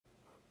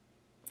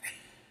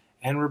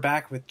And we're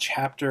back with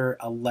Chapter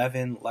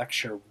 11,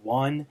 Lecture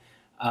 1.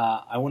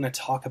 I want to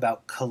talk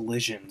about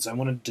collisions. I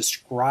want to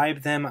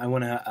describe them. I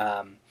want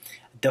to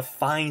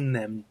define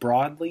them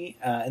broadly,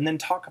 and then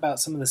talk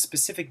about some of the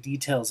specific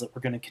details that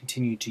we're going to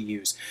continue to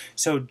use.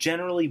 So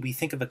generally, we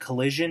think of a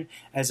collision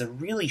as a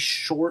really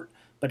short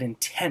but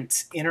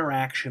intense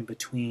interaction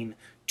between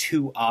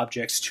two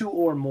objects, two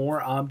or more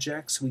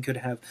objects. We could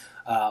have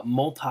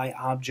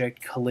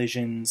multi-object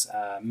collisions,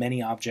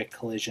 many object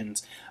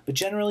collisions, but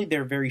generally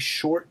they're very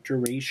short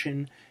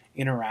duration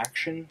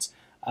interactions,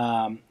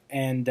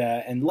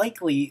 and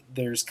likely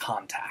there's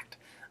contact.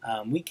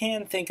 We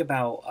can think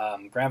about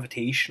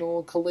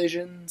gravitational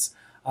collisions,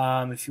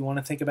 if you want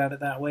to think about it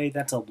that way.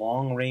 That's a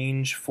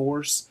long-range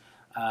force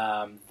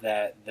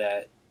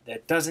that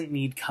doesn't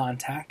need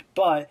contact,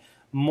 but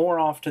more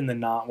often than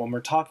not, when we're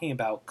talking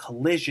about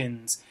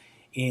collisions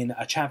in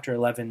a Chapter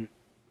 11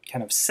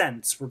 kind of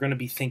sense, we're going to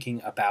be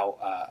thinking about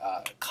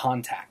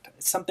contact,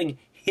 something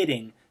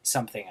hitting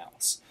something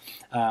else.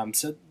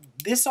 So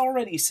this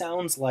already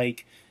sounds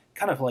like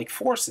kind of like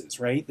forces,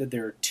 right? That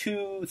there are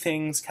two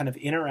things kind of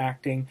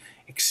interacting,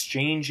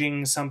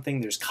 exchanging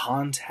something, there's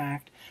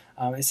contact.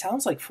 It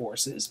sounds like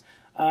forces.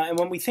 And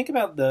when we think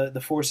about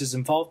the forces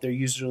involved, they're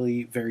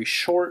usually very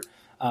short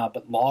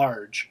but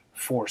large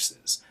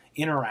forces,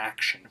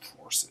 interaction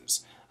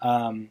forces.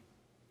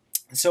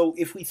 So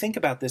if we think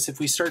about this, if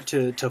we start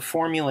to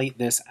formulate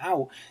this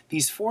out,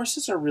 these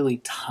forces are really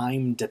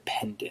time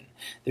dependent.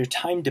 They're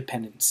time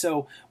dependent.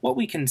 So what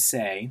we can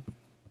say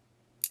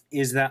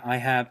is that I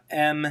have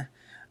M,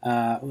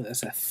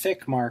 that's a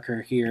thick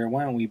marker here.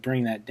 Why don't we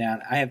bring that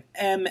down? I have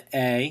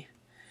MA,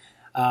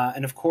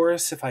 and of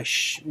course, if I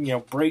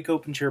break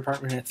open to your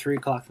apartment at 3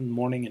 o'clock in the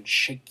morning and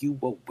shake you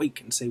awake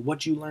and say,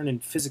 what'd you learn in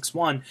Physics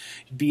 1?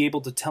 You'd be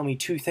able to tell me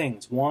two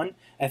things. One,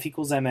 F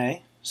equals MA,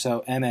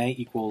 so MA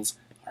equals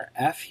our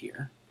F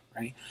here,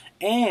 right?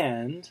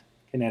 And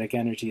kinetic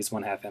energy is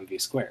 1/2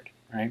 mv squared,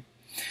 right?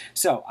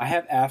 So I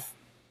have F,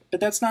 but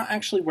that's not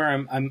actually where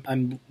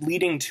I'm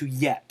leading to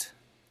yet.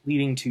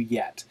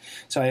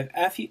 So I have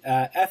FA,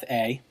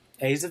 A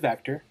is a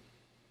vector,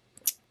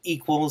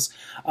 equals,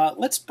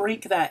 let's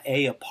break that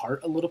A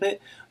apart a little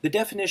bit. The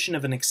definition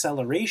of an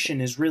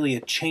acceleration is really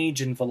a change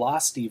in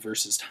velocity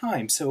versus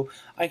time. So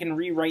I can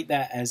rewrite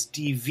that as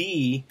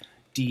dv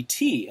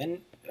dt.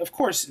 And of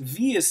course,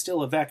 v is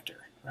still a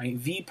vector, right?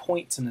 V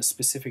points in a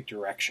specific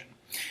direction.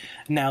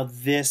 Now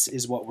this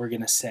is what we're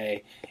going to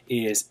say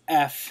is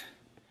F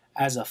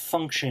as a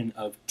function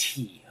of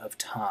t, of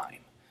time,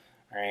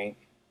 right?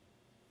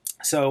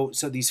 So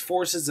these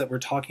forces that we're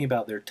talking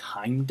about, they're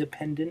time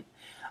dependent.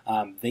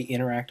 They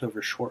interact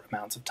over short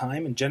amounts of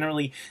time, and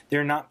generally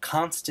they're not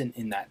constant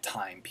in that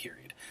time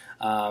period.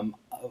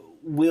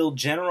 We'll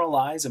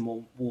generalize and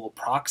we'll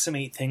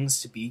approximate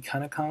things to be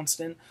kind of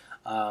constant,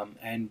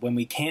 and when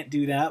we can't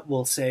do that,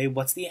 we'll say,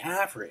 what's the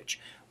average?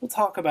 We'll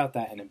talk about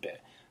that in a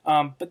bit.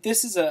 But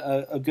this is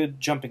a good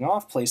jumping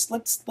off place.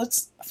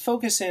 Let's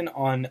focus in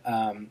on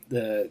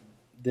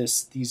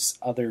these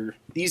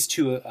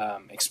two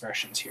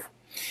expressions here.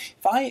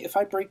 If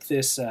I break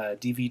this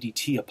dv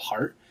dt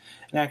apart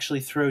and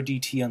actually throw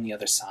dt on the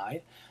other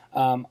side,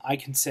 I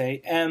can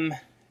say m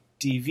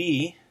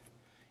dv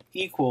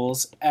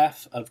equals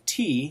f of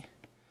t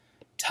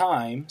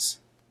times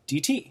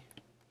dt.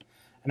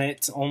 And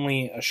it's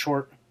only a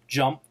short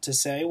jump to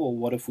say, well,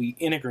 what if we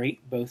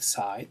integrate both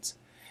sides?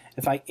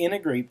 If I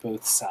integrate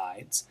both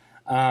sides,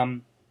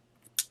 I'm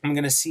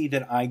going to see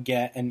that I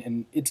get,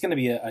 and it's going to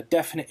be a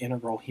definite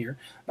integral here.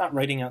 I'm not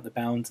writing out the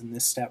bounds in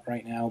this step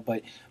right now,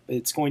 but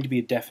it's going to be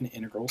a definite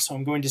integral. So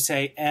I'm going to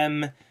say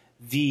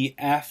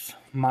mvf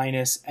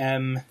minus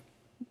mvi,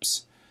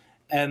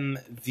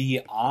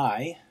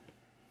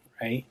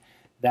 right?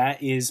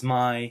 That is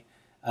my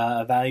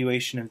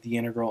evaluation of the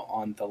integral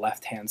on the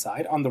left-hand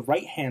side. On the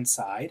right-hand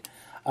side,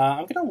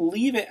 I'm going to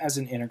leave it as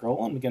an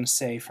integral. I'm going to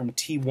say from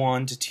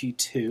t1 to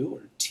t2,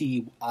 or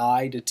ti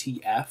to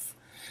tf,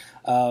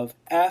 of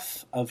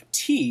f of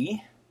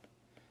t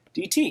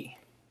dt.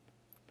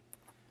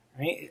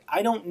 Right?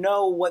 I don't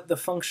know what the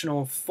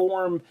functional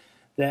form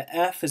that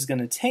f is going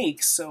to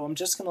take, so I'm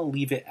just going to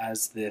leave it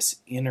as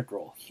this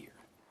integral here.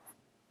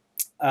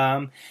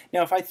 Now,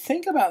 if I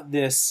think about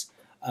this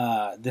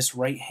this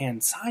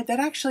right-hand side, that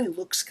actually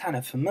looks kind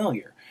of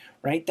familiar,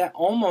 right? That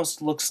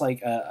almost looks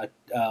like a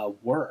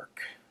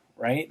work,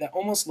 right? That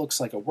almost looks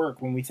like a work.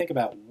 When we think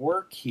about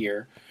work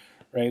here,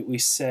 right, we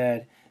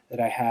said that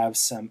I have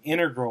some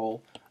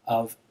integral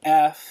of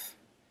f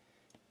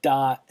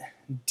dot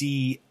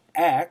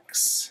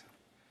dx,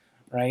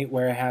 right,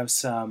 where I have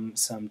some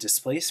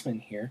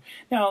displacement here.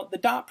 Now, the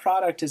dot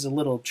product is a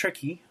little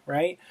tricky,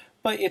 right,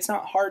 but it's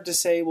not hard to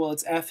say, well,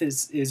 it's f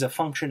is a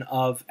function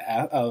of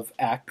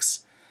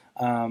x,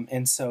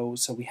 and so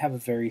we have a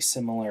very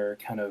similar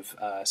kind of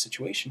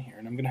situation here,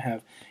 and I'm going to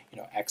have,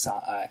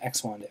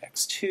 x1 to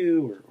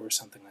x2 or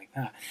something like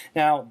that.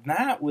 Now,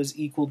 that was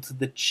equal to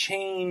the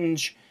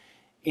change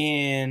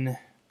in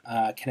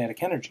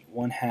kinetic energy,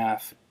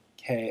 1/2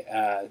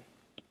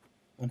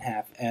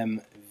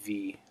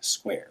 mv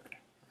squared,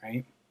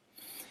 right?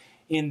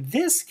 In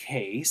this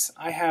case,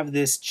 I have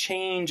this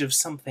change of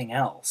something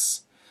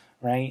else,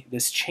 right?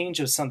 This change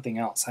of something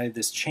else. I have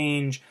this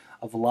change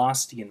of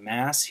velocity and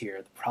mass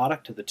here, the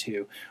product of the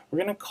two. We're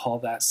going to call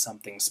that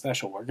something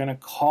special. We're going to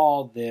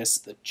call this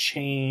the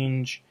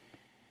change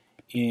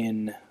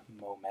in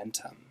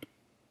momentum.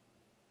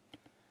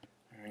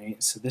 All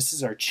right, so this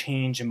is our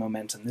change in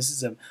momentum. This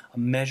is a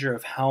measure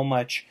of how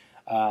much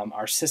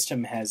our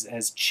system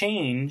has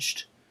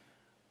changed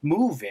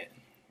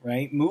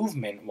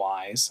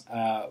movement-wise,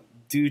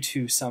 due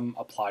to some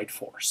applied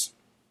force.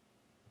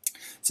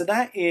 So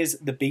that is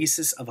the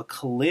basis of a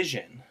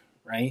collision,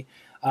 right?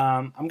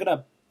 I'm going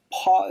to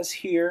pause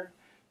here.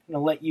 I'm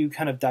going to let you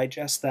kind of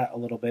digest that a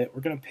little bit.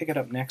 We're going to pick it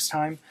up next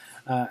time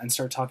and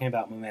start talking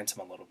about momentum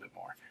a little bit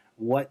more.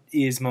 What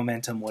is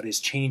momentum? What is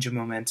change of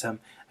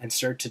momentum? And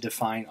start to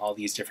define all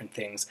these different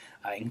things,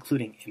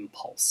 including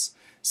impulse.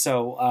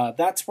 So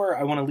that's where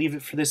I want to leave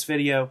it for this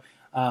video.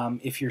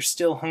 If you're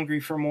still hungry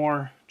for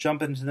more,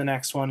 jump into the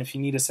next one. If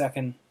you need a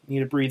second,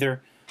 need a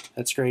breather,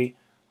 that's great.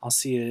 I'll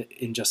see you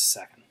in just a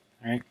second.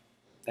 All right?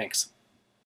 Thanks.